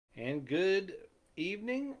And good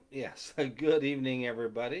evening. Yes, good evening,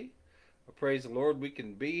 everybody. Praise the Lord, we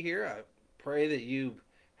can be here. I pray that you've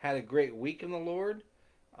had a great week in the Lord.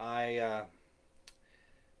 I, uh,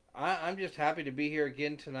 I'm just happy to be here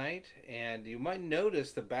again tonight, and you might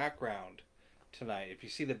notice the background tonight. If you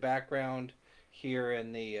see the background here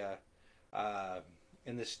uh,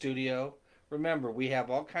 in the studio, remember we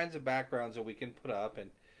have all kinds of backgrounds that we can put up,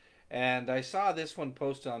 and I saw this one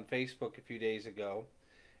posted on Facebook a few days ago,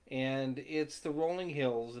 and it's the rolling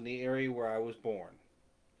hills in the area where I was born,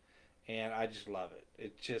 and I just love it.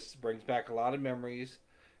 It just brings back a lot of memories.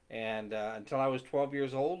 And until I was 12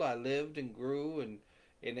 years old, I lived and grew in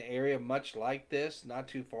an area much like this, not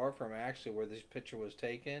too far from actually where this picture was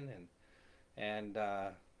taken, and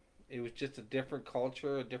it was just a different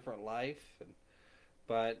culture, a different life.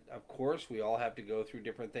 But of course, we all have to go through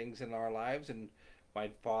different things in our lives, and my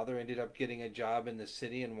father ended up getting a job in the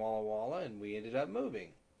city in Walla Walla, and we ended up moving,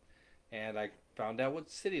 and I found out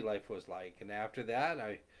what city life was like. And after that,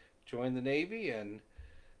 I joined the Navy, and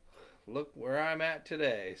look where I'm at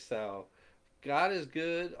today. So God is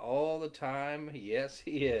good all the time. Yes,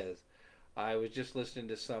 He is. I was just listening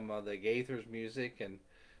to some of the Gaithers music, and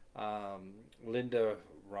Linda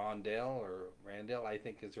Rondell, or Randell, I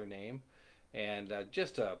think is her name, and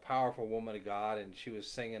just a powerful woman of God. And she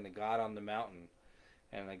was singing the God on the Mountain.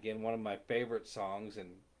 And again, one of my favorite songs. And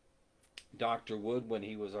Dr. Wood, when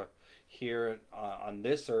he was here on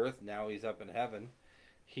this earth, now he's up in heaven.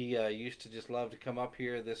 He used to just love to come up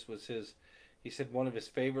here. This was his, he said, one of his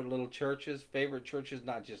favorite little churches. Favorite churches,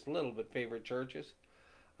 not just little, but favorite churches.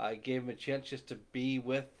 Gave him a chance just to be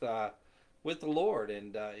with the Lord,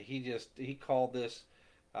 and he called this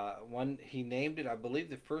one. He named it. I believe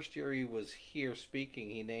the first year he was here speaking,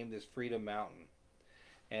 he named this Freedom Mountain.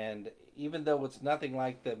 And even though it's nothing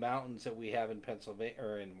like the mountains that we have in Pennsylvania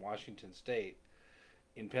or in Washington State,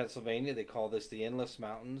 in Pennsylvania they call this the Endless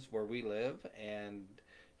Mountains where we live, and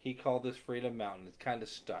he called this Freedom Mountain. It's kind of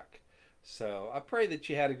stuck. So I pray that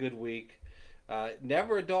you had a good week.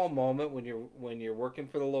 Never a dull moment when you're working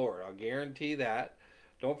for the Lord. I'll guarantee that.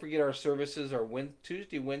 Don't forget our services are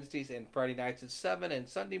Tuesday, Wednesdays, and Friday nights at 7, and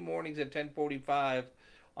Sunday mornings at 10:45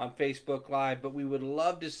 on Facebook Live. But we would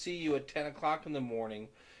love to see you at 10 o'clock in the morning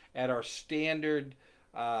at our standard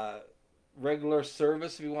uh, regular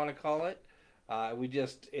service, if you want to call it.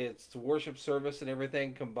 It's the worship service and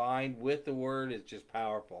everything combined with the word is just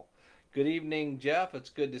powerful. Good evening, Jeff. It's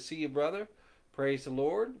good to see you, brother. Praise the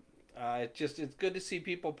Lord. It's good to see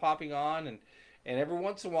people popping on, and every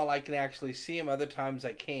once in a while I can actually see them. Other times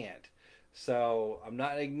I can't. So I'm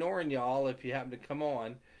not ignoring y'all if you happen to come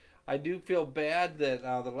on. I do feel bad that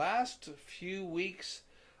the last few weeks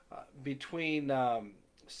between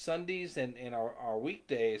Sundays and our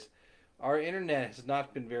weekdays, our internet has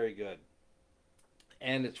not been very good.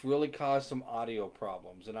 And it's really caused some audio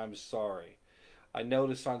problems, and I'm sorry. I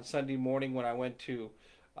noticed on Sunday morning when I went to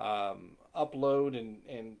upload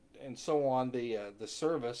and so on the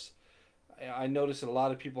service, I noticed that a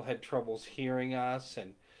lot of people had troubles hearing us,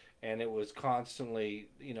 and it was constantly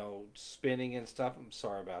spinning and stuff. I'm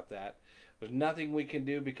sorry about that. There's nothing we can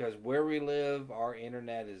do because where we live, our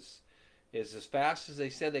internet is as fast as they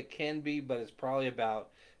said it can be, but it's probably about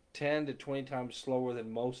 10 to 20 times slower than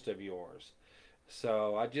most of yours.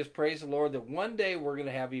 So I just praise the Lord that one day we're going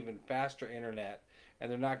to have even faster internet,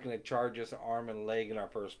 and they're not going to charge us an arm and a leg in our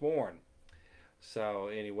firstborn. So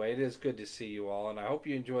anyway, it is good to see you all, and I hope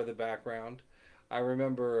you enjoy the background. I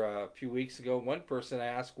remember a few weeks ago, one person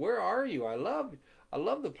asked, "Where are you? I love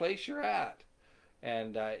the place you're at."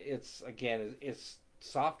 And it's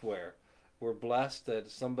software. We're blessed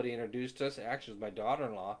that somebody introduced us. Actually, it was my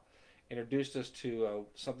daughter-in-law introduced us to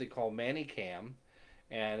something called ManyCam,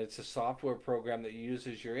 and it's a software program that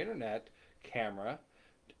uses your internet camera,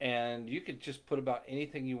 and you could just put about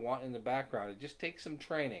anything you want in the background. It just takes some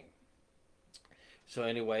training. So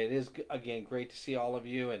anyway, it is again great to see all of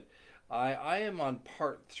you, and I am on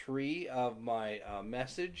part three of my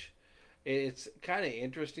message. It's kind of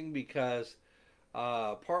interesting because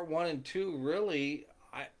part one and two really,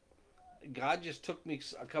 God just took me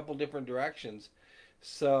a couple different directions,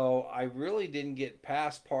 so I really didn't get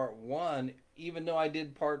past part one, even though I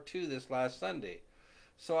did part two this last Sunday.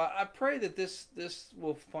 So I pray that this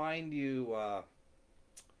will find you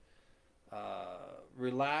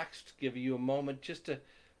relaxed, give you a moment just to,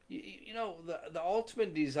 the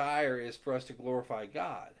ultimate desire is for us to glorify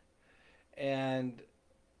God. And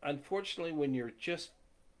unfortunately, when you're just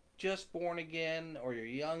born again or you're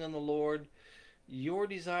young in the Lord, your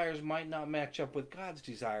desires might not match up with God's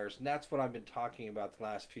desires, and that's what I've been talking about the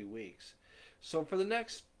last few weeks. So for the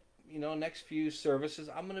next next few services,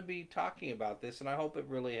 I'm going to be talking about this, and I hope it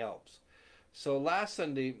really helps. So last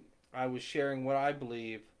Sunday, I was sharing what I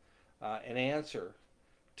believe an answer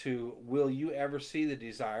to will you ever see the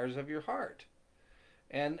desires of your heart?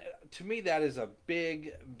 And to me, that is a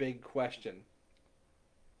big, big question.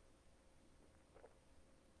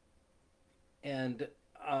 And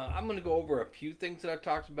I'm going to go over a few things that I've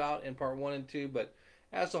talked about in part one and two, but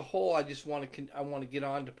as a whole, I want to get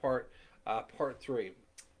on to part three.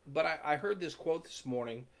 But I heard this quote this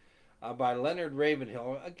morning by Leonard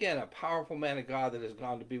Ravenhill, again a powerful man of God that has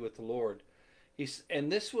gone to be with the Lord.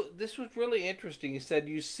 And this was really interesting. He said,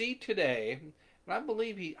 "You see today," and I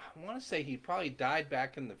want to say he probably died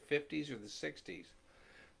back in the 50s or the 60s.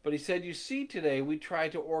 But he said, "You see today, we try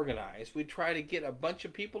to organize, we try to get a bunch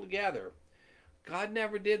of people together. God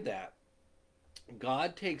never did that.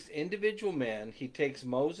 God takes individual men. He takes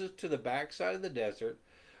Moses to the backside of the desert.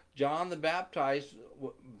 John the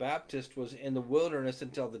Baptist was in the wilderness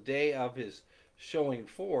until the day of his showing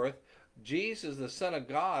forth. Jesus, the Son of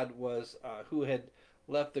God, was who had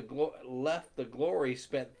left the glory,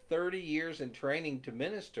 spent 30 years in training to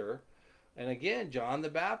minister. And again, John the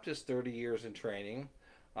Baptist, 30 years in training.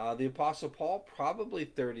 The Apostle Paul, probably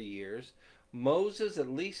 30 years. Moses, at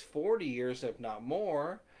least 40 years, if not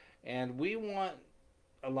more. And we want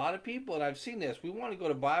a lot of people, and I've seen this, we want to go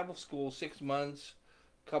to Bible school 6 months,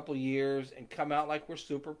 couple years, and come out like we're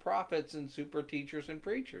super prophets and super teachers and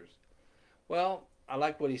preachers. Well, I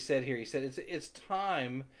like what he said here. He said it's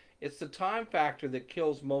time. It's the time factor that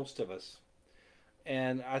kills most of us.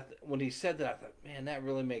 And when he said that, I thought, man, that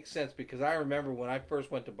really makes sense, because I remember when I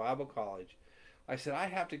first went to Bible college, I said I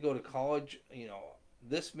have to go to college,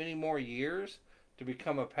 this many more years to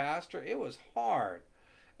become a pastor. It was hard,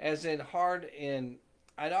 as in hard in.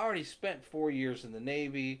 I'd already spent 4 years in the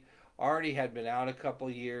Navy. Already had been out a couple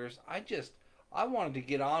of years. I wanted to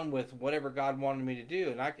get on with whatever God wanted me to do,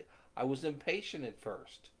 and I was impatient at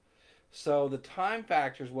first. So the time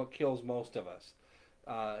factor is what kills most of us.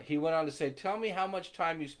 He went on to say, "Tell me how much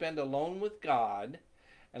time you spend alone with God,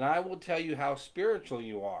 and I will tell you how spiritual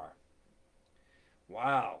you are."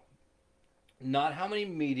 Wow. Not how many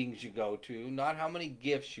meetings you go to, not how many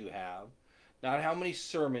gifts you have, not how many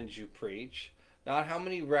sermons you preach, not how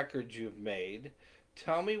many records you've made.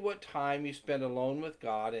 Tell me what time you spend alone with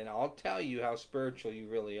God, and I'll tell you how spiritual you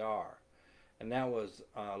really are. And that was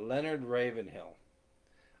Leonard Ravenhill.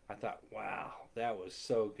 I thought, wow, that was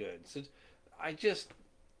so good. So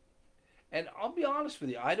and I'll be honest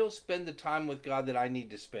with you, I don't spend the time with God that I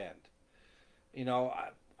need to spend.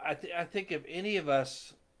 I think if any of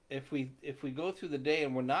us, if we go through the day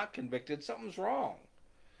and we're not convicted, something's wrong.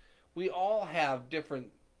 We all have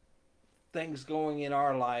different things going in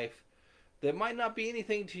our life that might not be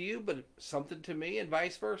anything to you, but something to me, and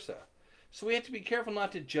vice versa. So we have to be careful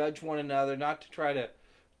not to judge one another, not to try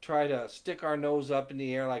to stick our nose up in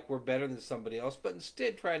the air like we're better than somebody else, but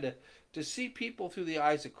instead try to see people through the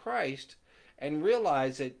eyes of Christ and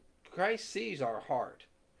realize that Christ sees our heart.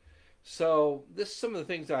 So this is some of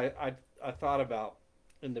the things I thought about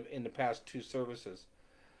in the past two services.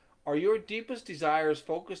 Are your deepest desires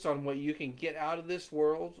focused on what you can get out of this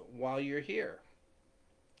world while you're here?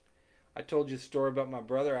 I told you the story about my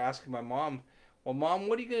brother asking my mom, "Well, Mom,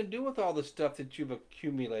 what are you going to do with all the stuff that you've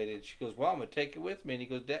accumulated?" She goes, "Well, I'm going to take it with me." And he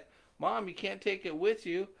goes, "Mom, you can't take it with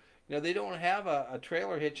you. They don't have a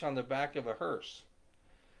trailer hitch on the back of a hearse."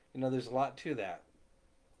 There's a lot to that.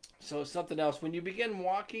 So it's something else. When you begin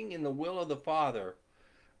walking in the will of the Father,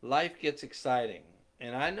 life gets exciting.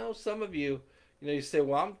 And I know some of you, you say,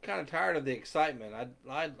 "Well, I'm kind of tired of the excitement.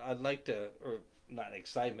 I'd like to," or not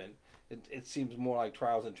excitement. It seems more like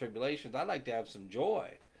trials and tribulations. I'd like to have some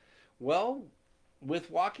joy. Well,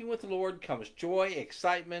 with walking with the Lord comes joy,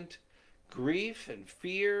 excitement, grief, and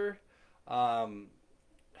fear. More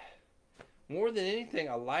than anything,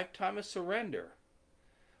 a lifetime of surrender.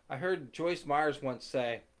 I heard Joyce Myers once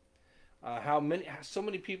say so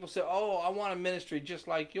many people say, "Oh, I want a ministry just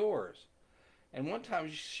like yours." And one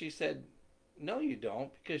time she said, "No, you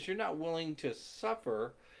don't, because you're not willing to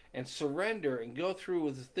suffer and surrender and go through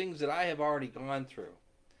with the things that I have already gone through."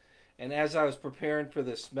 And as I was preparing for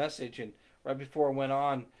this message, and right before I went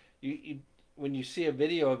on, when you see a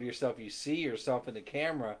video of yourself, you see yourself in the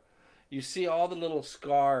camera, you see all the little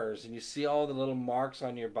scars, and you see all the little marks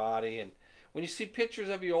on your body. And when you see pictures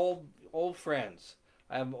of your old friends,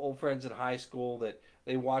 I have old friends in high school that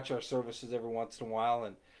they watch our services every once in a while,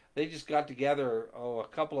 and they just got together. A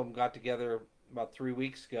couple of them got together about 3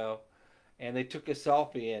 weeks ago, and they took a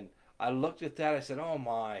selfie, and I looked at that. I said, "Oh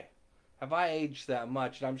my, have I aged that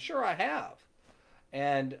much?" And I'm sure I have.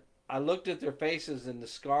 And I looked at their faces, and the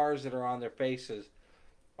scars that are on their faces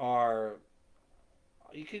are,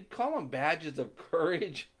 you could call them badges of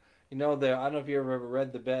courage. I don't know if you ever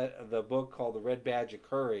read the book called The Red Badge of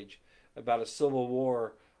Courage about a Civil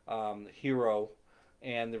War hero,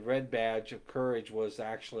 and the red badge of courage was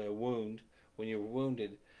actually a wound when you were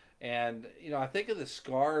wounded. And I think of the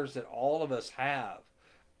scars that all of us have,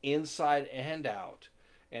 inside and out,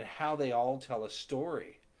 and how they all tell a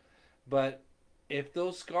story. But if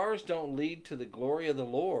those scars don't lead to the glory of the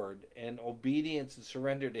Lord and obedience and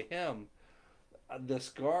surrender to Him, the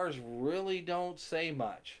scars really don't say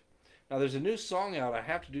much. Now, there's a new song out. I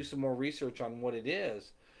have to do some more research on what it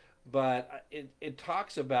is, but it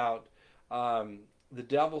talks about the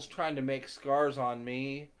devil's trying to make scars on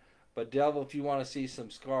me. But, devil, if you want to see some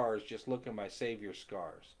scars, just look at my Savior's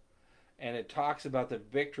scars. And it talks about the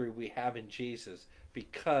victory we have in Jesus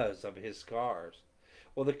because of His scars.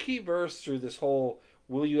 Well, the key verse through this whole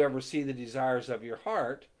 "Will you ever see the desires of your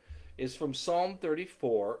heart" is from Psalm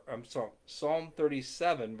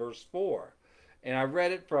 37, verse 4. And I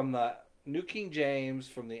read it from the New King James,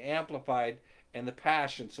 from the Amplified, and the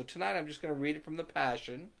Passion. So tonight I'm just going to read it from the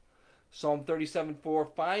Passion. Psalm 37:4,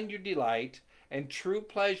 "Find your delight and true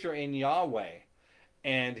pleasure in Yahweh,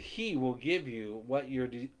 and He will give you what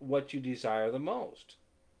you desire the most."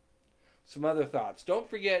 Some other thoughts. Don't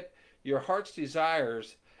forget, your heart's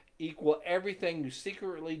desires equal everything you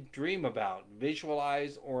secretly dream about,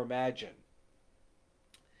 visualize, or imagine.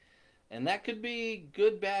 And that could be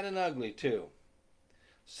good, bad, and ugly too.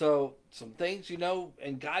 So, some things,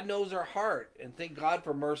 and God knows our heart, and thank God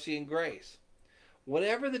for mercy and grace.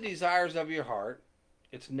 Whatever the desires of your heart,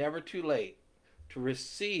 it's never too late to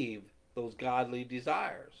receive those godly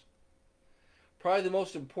desires. Probably the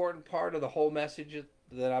most important part of the whole message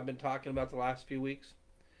that I've been talking about the last few weeks.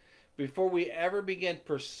 Before we ever begin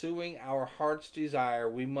pursuing our heart's desire,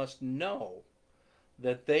 we must know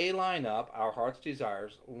that our heart's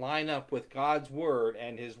desires line up with God's word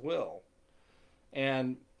and His will.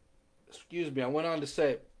 And, I went on to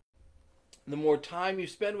say, the more time you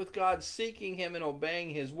spend with God seeking Him and obeying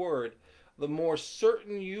His word, the more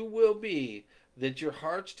certain you will be that your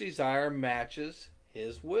heart's desire matches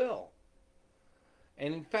His will.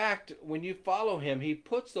 And in fact, when you follow Him, He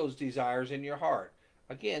puts those desires in your heart.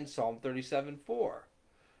 Again, Psalm 37:4.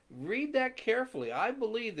 Read that carefully. I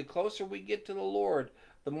believe the closer we get to the Lord,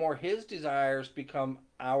 the more His desires become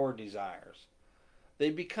our desires. They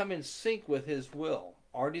become in sync with His will.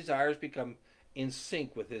 Our desires become in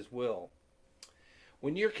sync with His will.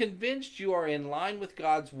 When you're convinced you are in line with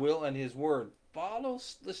God's will and His word, follow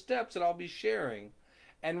the steps that I'll be sharing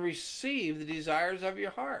and receive the desires of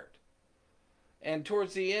your heart. And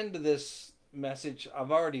towards the end of this message,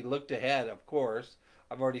 I've already looked ahead, of course.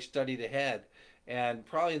 I've already studied ahead. And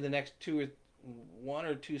probably in the next one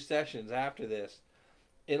or two sessions after this,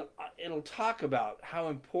 it'll talk about how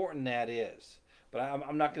important that is. But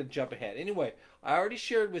I'm not going to jump ahead. Anyway, I already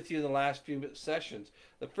shared with you in the last few sessions,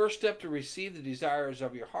 the first step to receive the desires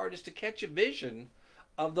of your heart is to catch a vision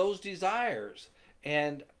of those desires.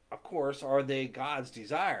 And, of course, are they God's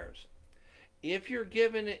desires? If you've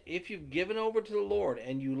given over to the Lord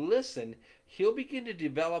and you listen, He'll begin to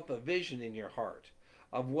develop a vision in your heart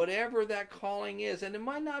of whatever that calling is. And it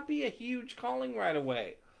might not be a huge calling right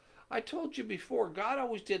away. I told you before, God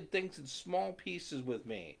always did things in small pieces with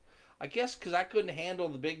me. I guess because I couldn't handle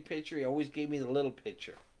the big picture, He always gave me the little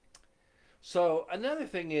picture. So another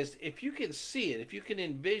thing is, if you can see it, if you can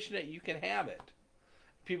envision it, you can have it.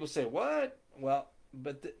 People say, what? Well,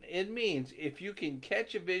 but it means if you can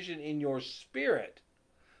catch a vision in your spirit,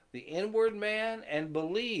 the inward man, and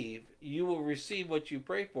believe, you will receive what you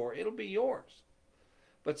pray for. It'll be yours.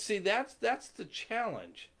 But see, that's the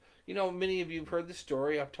challenge. Many of you have heard the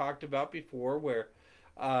story I've talked about before where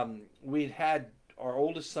we'd had our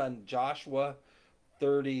oldest son, Joshua,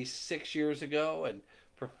 36 years ago. And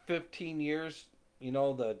for 15 years,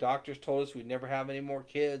 the doctors told us we'd never have any more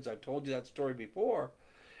kids. I've told you that story before.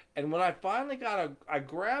 And when I finally I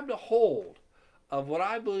grabbed a hold of what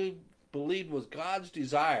I believed was God's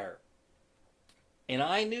desire. And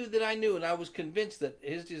I knew, and I was convinced that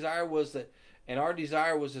His desire was that, and our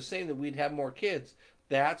desire was the same, that we'd have more kids.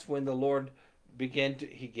 That's when the Lord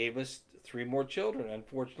He gave us 3 more children.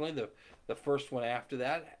 Unfortunately, the first one after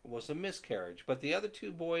that was a miscarriage. But the other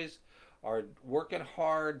 2 boys are working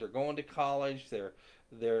hard. They're going to college.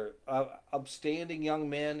 They're upstanding young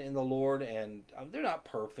men in the Lord, and they're not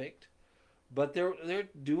perfect, but they're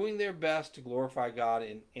doing their best to glorify God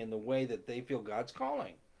in the way that they feel God's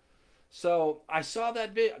calling. So I saw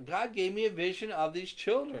that God gave me a vision of these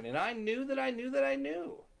children, and I knew that I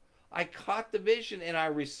knew. I caught the vision and I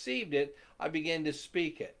received it. I began to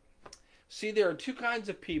speak it. See, there are two kinds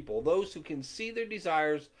of people: those who can see their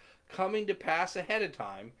desires coming to pass ahead of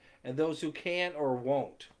time, and those who can't or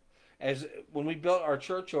won't. As when we built our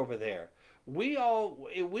church over there, we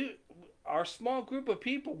our small group of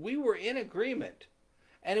people, we were in agreement,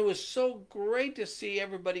 and it was so great to see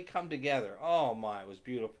everybody come together. Oh my, it was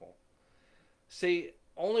beautiful. See,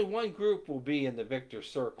 only one group will be in the victor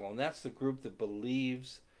circle, and that's the group that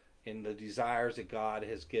believes in the desires that God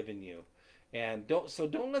has given you. And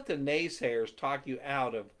don't let the naysayers talk you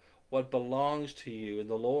out of what belongs to you in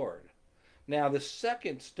the Lord. Now, the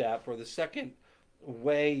second step, or the second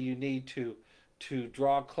way you need to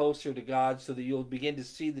draw closer to God so that you'll begin to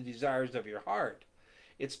see the desires of your heart,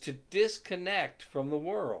 it's to disconnect from the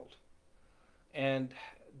world. And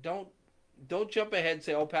don't don't jump ahead and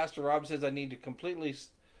say, "Oh, Pastor Rob says I need to completely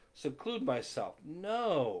seclude myself."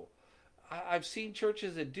 No, I've seen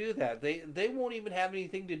churches that do that. They won't even have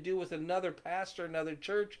anything to do with another pastor, another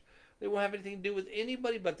church. They won't have anything to do with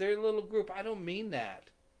anybody but their little group. I don't mean that.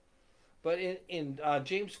 But in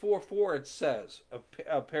James 4:4 it says,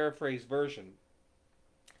 a paraphrased version,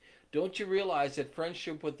 "Don't you realize that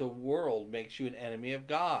friendship with the world makes you an enemy of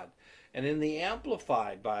God?" And in the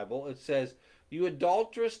Amplified Bible it says, "You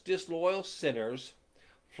adulterous, disloyal sinners,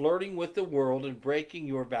 flirting with the world and breaking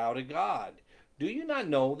your vow to God. Do you not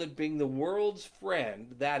know that being the world's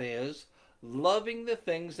friend, that is, loving the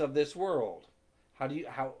things of this world,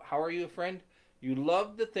 how are you a friend? You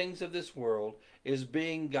love the things of this world, is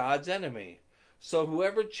being God's enemy. So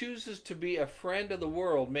whoever chooses to be a friend of the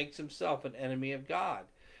world makes himself an enemy of God."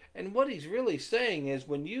 And what he's really saying is,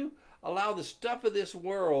 when you allow the stuff of this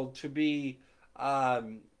world to be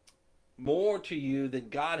more to you than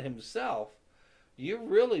God himself, you're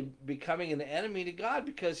really becoming an enemy to God,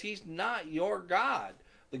 because he's not your God.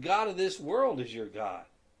 The God of this world is your God.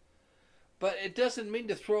 But it doesn't mean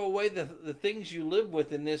to throw away the things you live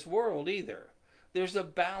with in this world either. There's a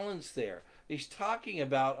balance there. He's talking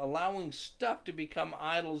about allowing stuff to become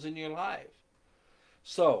idols in your life.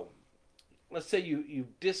 So, let's say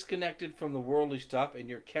you've disconnected from the worldly stuff and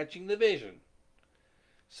you're catching the vision.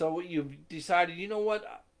 So you've decided, you know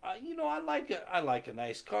what? I like a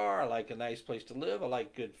nice car. I like a nice place to live. I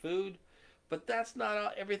like good food. But that's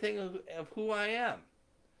not everything of who I am.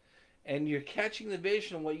 And you're catching the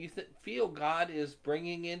vision of what you feel God is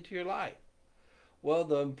bringing into your life. Well,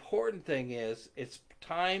 the important thing is, it's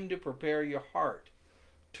time to prepare your heart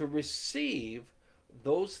to receive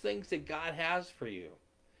those things that God has for you.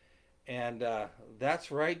 And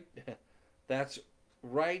that's right. That's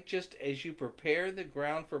right. Just as you prepare the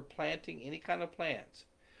ground for planting any kind of plants,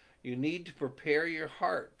 you need to prepare your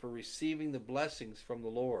heart for receiving the blessings from the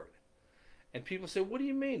Lord. And people say, "What do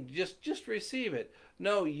you mean? Just receive it?"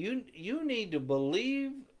 No, you need to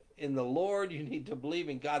believe in the Lord. You need to believe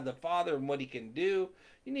in God the Father and what he can do.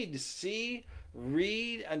 You need to see,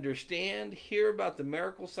 read, understand, hear about the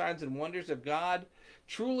miracle signs and wonders of God.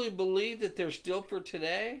 Truly believe that they're still for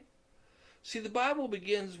today. See, the Bible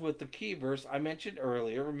begins with the key verse I mentioned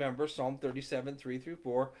earlier. Remember, Psalm 37, 3 through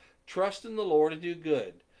 4. "Trust in the Lord and do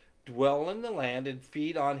good. Dwell in the land and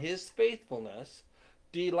feed on his faithfulness.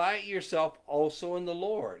 Delight yourself also in the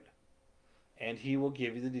Lord, and he will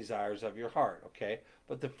give you the desires of your heart." Okay?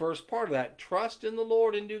 But the first part of that, trust in the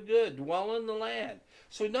Lord and do good. Dwell in the land.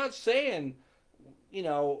 So he's not saying,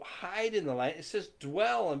 hide in the land. It says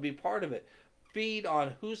dwell and be part of it. Feed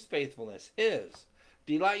on whose faithfulness? His.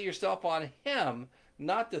 Delight yourself on him,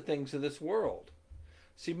 not the things of this world.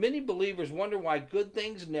 See, many believers wonder why good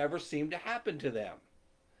things never seem to happen to them.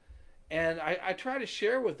 And I try to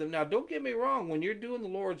share with them, now don't get me wrong, when you're doing the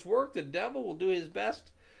Lord's work, the devil will do his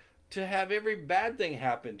best to have every bad thing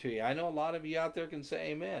happen to you. I know a lot of you out there can say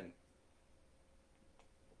amen.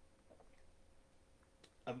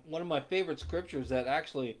 One of my favorite scriptures that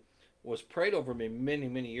actually was prayed over me many,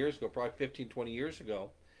 many years ago, probably 15, 20 years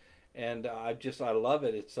ago, and I love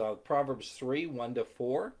it. It's Proverbs 3, 1 to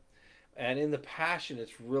 4. And in the Passion,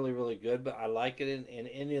 it's really, really good, but I like it in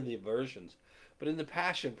any of the versions. But in the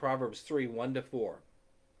Passion, Proverbs 3, 1 to 4.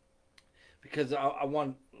 Because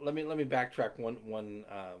let me backtrack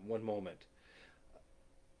one moment.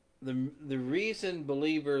 The reason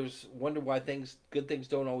believers wonder why good things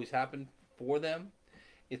don't always happen for them,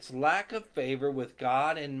 it's lack of favor with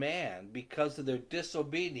God and man because of their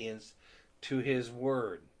disobedience to his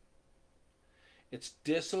word. It's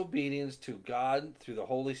disobedience to God through the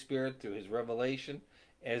Holy Spirit, through his revelation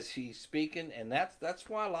as he's speaking, and that's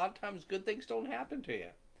why a lot of times good things don't happen to you.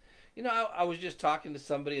 I was just talking to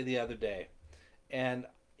somebody the other day, and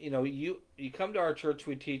you come to our church,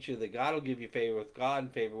 we teach you that God will give you favor with God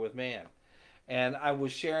and favor with man. And I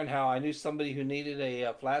was sharing how I knew somebody who needed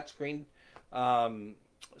a flat screen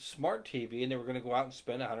smart TV, and they were going to go out and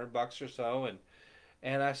spend $100 or so,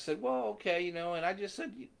 and I said, well, okay, and I just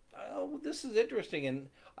said, oh, this is interesting, and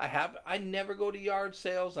I never go to yard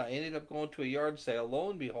sales. I ended up going to a yard sale. Lo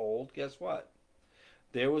and behold, guess what?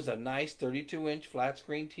 There was a nice 32-inch flat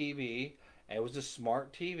screen TV. And it was a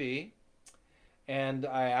smart TV, and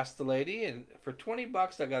I asked the lady, and for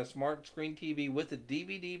 $20, I got a smart screen TV with a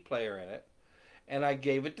DVD player in it, and I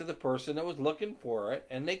gave it to the person that was looking for it,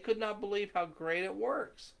 and they could not believe how great it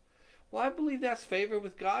works. Well, I believe that's favor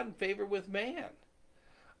with God and favor with man.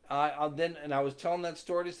 I was telling that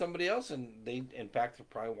story to somebody else, and they, in fact, they're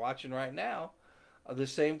probably watching right now. The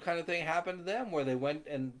same kind of thing happened to them, where they went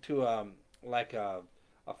into like a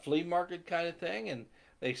flea market kind of thing, and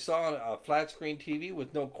they saw a flat screen TV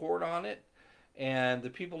with no cord on it, and the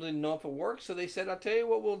people didn't know if it worked, so they said, "I'll tell you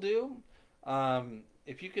what we'll do.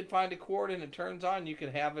 If you can find a cord and it turns on, you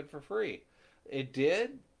can have it for free." It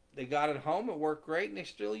did. They got it home. It worked great, and they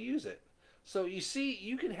still use it. So you see,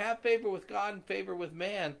 you can have favor with God and favor with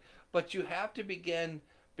man, but you have to begin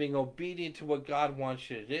being obedient to what God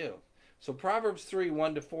wants you to do. So Proverbs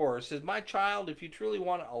 3:1-4 says, "My child, if you truly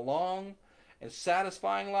want a long and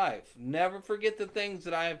satisfying life, never forget the things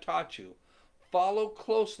that I have taught you. Follow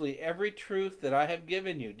closely every truth that I have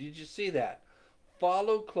given you." Did you see that?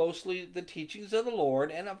 Follow closely the teachings of the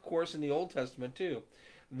Lord, and of course in the Old Testament too.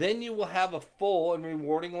 Then you will have a full and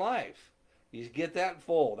rewarding life. You get that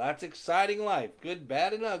full. That's exciting life. Good,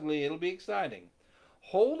 bad, and ugly. It'll be exciting.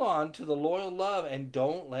 Hold on to the loyal love and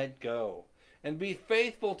don't let go. And be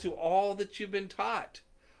faithful to all that you've been taught.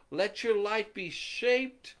 Let your life be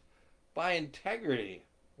shaped by integrity.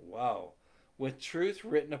 Wow. With truth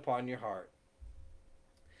written upon your heart.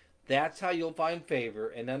 That's how you'll find favor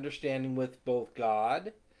and understanding with both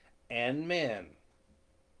God and men.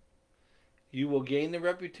 You will gain the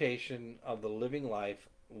reputation of the living life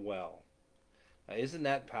well. Now, isn't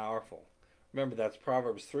that powerful? Remember, that's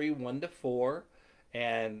Proverbs 3:1-4.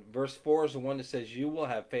 And verse 4 is the one that says you will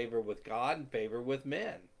have favor with God and favor with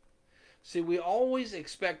men. See, we always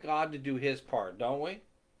expect God to do his part, don't we?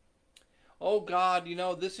 Oh God,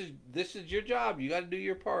 this is your job. You got to do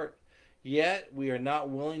your part. Yet we are not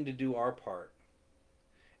willing to do our part.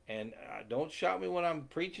 And don't shout me when I'm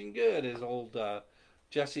preaching good, as old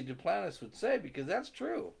Jesse Duplantis would say, because that's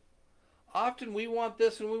true. Often we want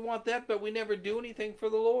this and we want that, but we never do anything for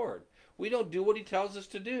the Lord. We don't do what he tells us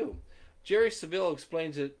to do. Jerry Savelle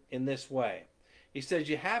explains it in this way. He says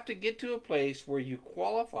you have to get to a place where you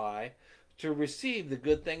qualify to receive the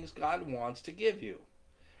good things God wants to give you.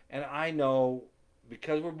 And I know,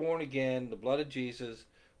 because we're born again, the blood of Jesus,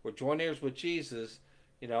 we're joint heirs with Jesus,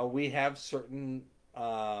 we have certain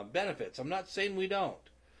benefits. I'm not saying we don't.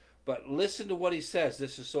 But listen to what he says.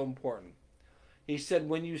 This is so important. He said,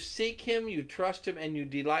 when you seek him, you trust him, and you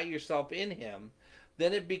delight yourself in him,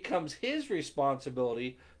 then it becomes his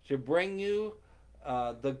responsibility to bring you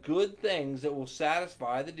the good things that will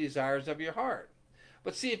satisfy the desires of your heart.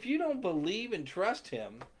 But see, if you don't believe and trust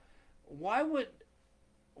him, why would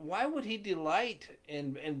he delight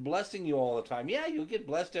in blessing you all the time? Yeah, you'll get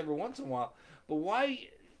blessed every once in a while, but why?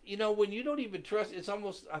 When you don't even trust, it's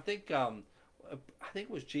almost. I think it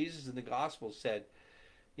was Jesus in the Gospel said,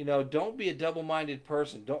 don't be a double-minded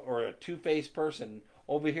person, or a two-faced person.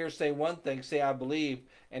 Over here, say one thing, say I believe,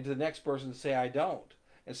 and to the next person, say I don't.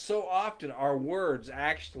 And so often, our words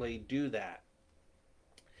actually do that.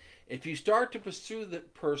 If you start to pursue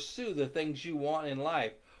the things you want in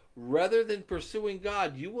life, rather than pursuing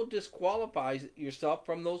God, you will disqualify yourself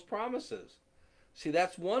from those promises. See,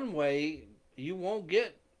 that's one way you won't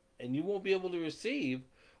get and you won't be able to receive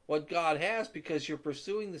what God has, because you're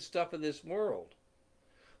pursuing the stuff of this world.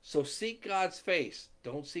 So seek God's face.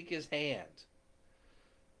 Don't seek his hand.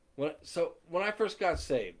 When I first got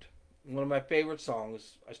saved, one of my favorite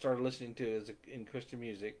songs I started listening to in Christian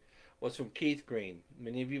music was from Keith Green.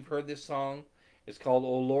 Many of you have heard this song. It's called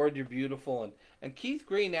 "Oh Lord, You're Beautiful." And Keith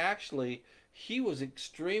Green, actually, he was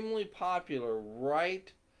extremely popular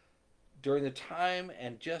right during the time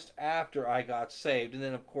and just after I got saved. And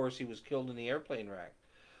then, of course, he was killed in the airplane wreck.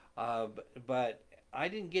 But I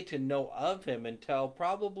didn't get to know of him until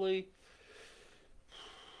probably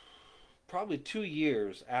 2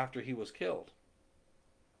 years after he was killed.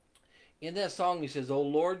 In that song, he says, "Oh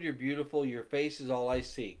Lord, you're beautiful. Your face is all I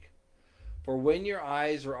seek. For when your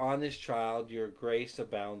eyes are on this child, your grace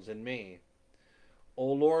abounds in me. O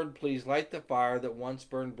Lord, please light the fire that once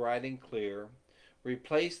burned bright and clear.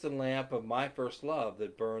 Replace the lamp of my first love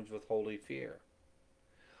that burns with holy fear.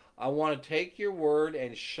 I want to take your word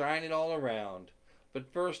and shine it all around,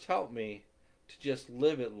 but first help me to just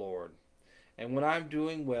live it, Lord. And when I'm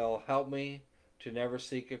doing well, help me to never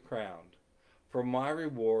seek a crown. For my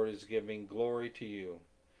reward is giving glory to you.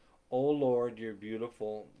 O Lord, you're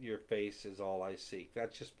beautiful. Your face is all I seek.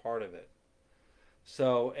 That's just part of it.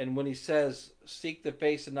 So, and when he says seek the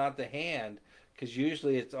face and not the hand, because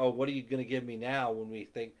usually it's, oh, what are you going to give me now when we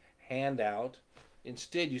think handout?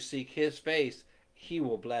 Instead, you seek his face, he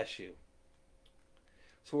will bless you.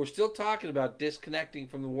 So we're still talking about disconnecting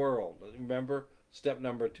from the world. Remember, step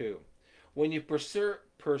number 2. When you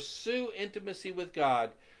pursue intimacy with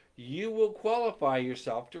God, you will qualify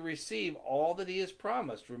yourself to receive all that he has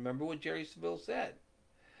promised. Remember what Jerry Saville said.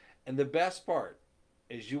 And the best part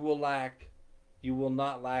is you will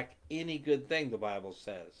not lack any good thing, the Bible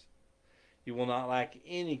says. You will not lack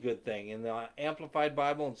any good thing. In the Amplified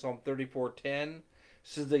Bible in Psalm 34:10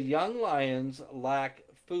 says the young lions lack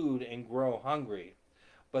food and grow hungry,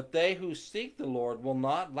 but they who seek the Lord will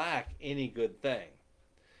not lack any good thing.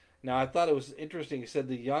 Now I thought it was interesting. He said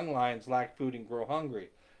the young lions lack food and grow hungry.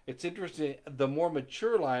 It's interesting. The more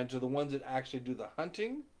mature lions are the ones that actually do the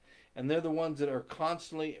hunting, and they're the ones that are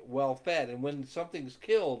constantly well fed. And when something's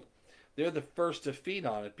killed, they're the first to feed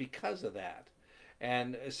on it because of that.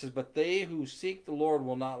 And it says, but they who seek the Lord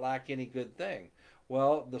will not lack any good thing.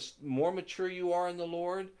 Well, the more mature you are in the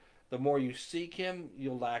Lord, the more you seek him,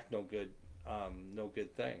 you'll lack no good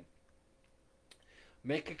thing.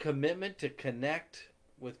 Make a commitment to connect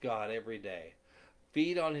with God every day.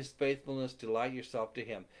 Feed on his faithfulness, delight yourself to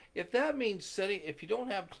him. If that means if you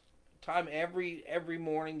don't have time every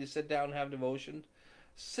morning to sit down and have devotion,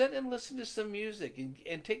 sit and listen to some music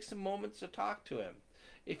and take some moments to talk to him.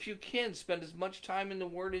 If you can, spend as much time in the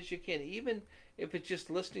Word as you can, even if it's just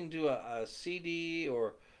listening to a CD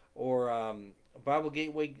or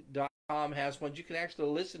BibleGateway.com has one. You can actually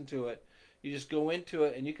listen to it. You just go into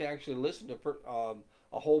it and you can actually listen to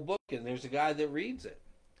a whole book, and there's a guy that reads it.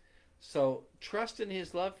 So trust in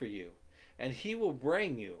his love for you, and he will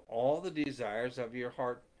bring you all the desires of your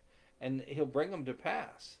heart, and he'll bring them to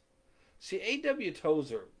pass. See, A.W.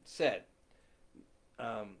 Tozer said,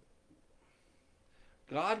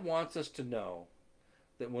 God wants us to know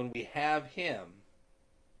that when we have him,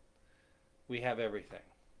 we have everything.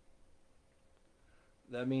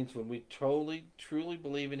 That means when we truly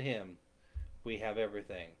believe in him, we have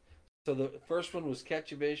everything. So the first one was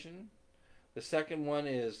catch a vision. The second one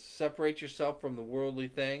is separate yourself from the worldly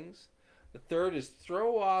things. The third is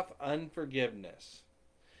throw off unforgiveness.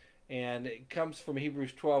 And it comes from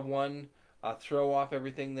Hebrews 12:1, throw off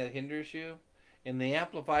everything that hinders you. In the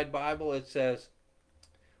Amplified Bible, it says,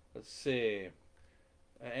 let's see,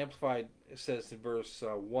 Amplified, it says in verse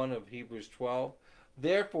 1 of Hebrews 12,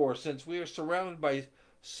 therefore, since we are surrounded by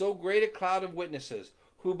so great a cloud of witnesses,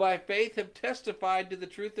 who by faith have testified to the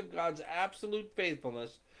truth of God's absolute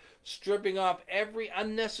faithfulness, stripping off every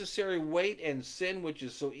unnecessary weight and sin which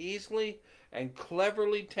is so easily and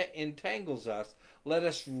cleverly entangles us, let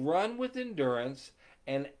us run with endurance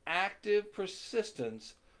and active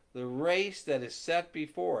persistence the race that is set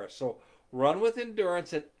before us. So run with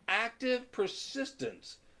endurance and active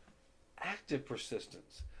persistence. Active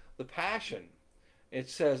persistence. The passion. It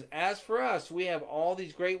says, as for us, we have all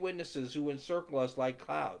these great witnesses who encircle us like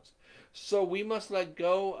clouds. So we must let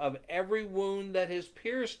go of every wound that has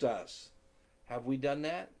pierced us. Have we done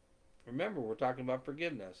that? Remember, we're talking about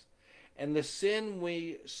forgiveness. And the sin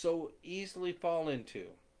we so easily fall into.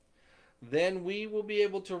 Then we will be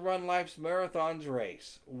able to run life's marathon's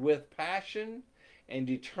race with passion and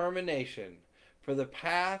determination, for the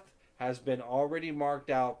path has been already marked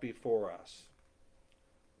out before us.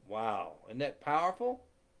 Wow, isn't that powerful?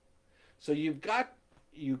 So you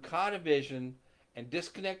caught a vision and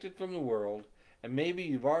disconnected from the world, and maybe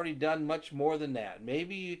you've already done much more than that.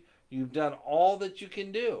 Maybe you've done all that you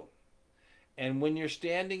can do. And when you're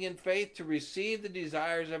standing in faith to receive the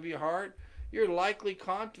desires of your heart, you're likely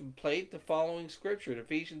contemplate the following scripture. In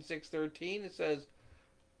Ephesians 6:13, it says,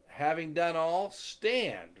 having done all,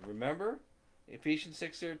 stand. Remember? Ephesians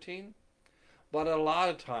 6:13. But a lot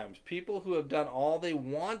of times, people who have done all they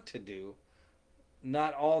want to do,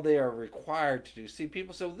 not all they are required to do. See,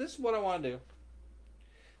 people say, well, this is what I want to do.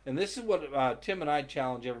 And this is what Tim and I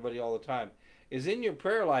challenge everybody all the time, is in your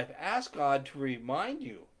prayer life, ask God to remind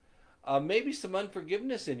you maybe some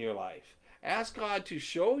unforgiveness in your life. Ask God to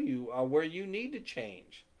show you where you need to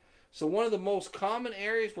change. So one of the most common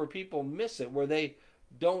areas where people miss it, where they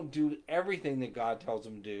don't do everything that God tells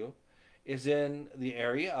them to do, is in the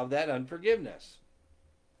area of that unforgiveness.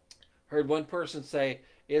 Heard one person say,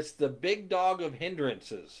 it's the big dog of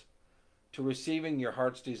hindrances to receiving your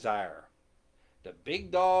heart's desire. The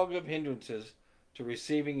big dog of hindrances to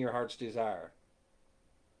receiving your heart's desire.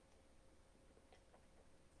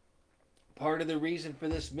 Part of the reason for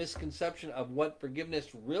this misconception of what forgiveness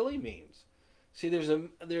really means. See, there's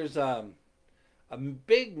a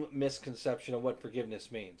big misconception of what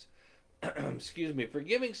forgiveness means. Excuse me.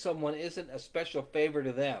 Forgiving someone isn't a special favor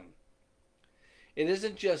to them. It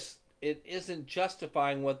isn't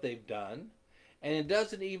justifying what they've done, and it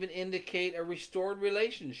doesn't even indicate a restored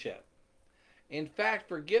relationship. In fact,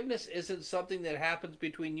 forgiveness isn't something that happens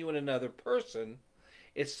between you and another person.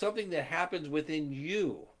 It's something that happens within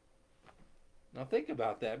you. Now think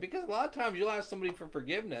about that, because a lot of times you'll ask somebody for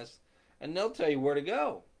forgiveness and they'll tell you where to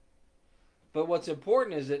go. But what's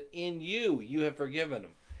important is that in you, you have forgiven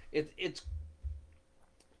them. It, it's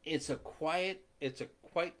it's a quite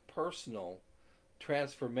personal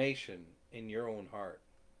transformation in your own heart.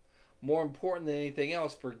 More important than anything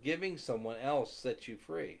else, forgiving someone else sets you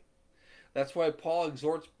free. That's why Paul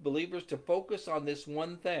exhorts believers to focus on this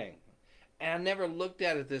one thing. And I never looked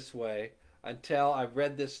at it this way until I've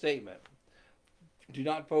read this statement. Do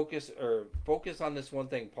not focus on this one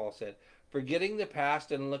thing, Paul said, forgetting the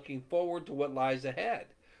past and looking forward to what lies ahead.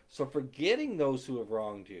 So forgetting those who have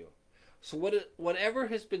wronged you. So whatever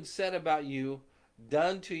has been said about you,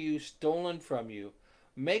 done to you, stolen from you,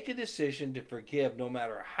 make a decision to forgive no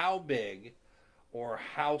matter how big or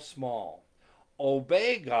how small.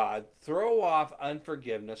 Obey God, throw off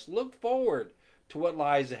unforgiveness, look forward to what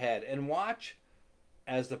lies ahead, and watch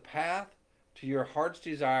as the path to your heart's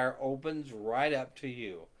desire opens right up to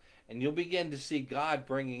you. And you'll begin to see God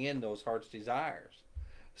bringing in those heart's desires.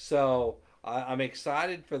 So I'm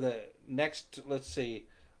excited for the next, let's see,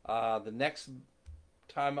 the next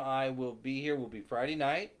time I will be here will be Friday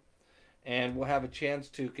night. And we'll have a chance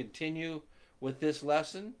to continue with this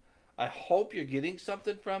lesson. I hope you're getting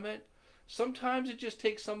something from it. Sometimes it just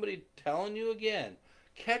takes somebody telling you again.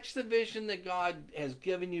 Catch the vision that God has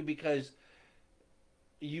given you, because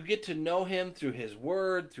you get to know Him through His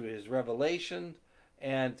Word, through His revelation,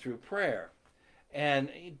 and through prayer. And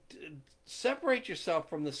separate yourself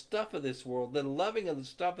from the stuff of this world, the loving of the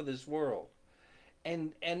stuff of this world.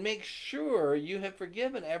 And make sure you have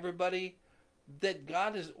forgiven everybody that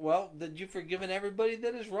God has, that you've forgiven everybody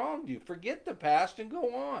that has wronged you. Forget the past and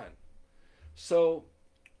go on. So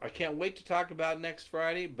I can't wait to talk about next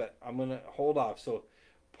Friday, but I'm going to hold off. So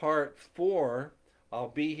part 4, I'll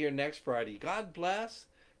be here next Friday. God bless.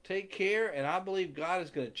 Take care. And I believe God is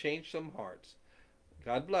going to change some hearts.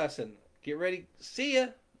 God bless. And get ready. See ya.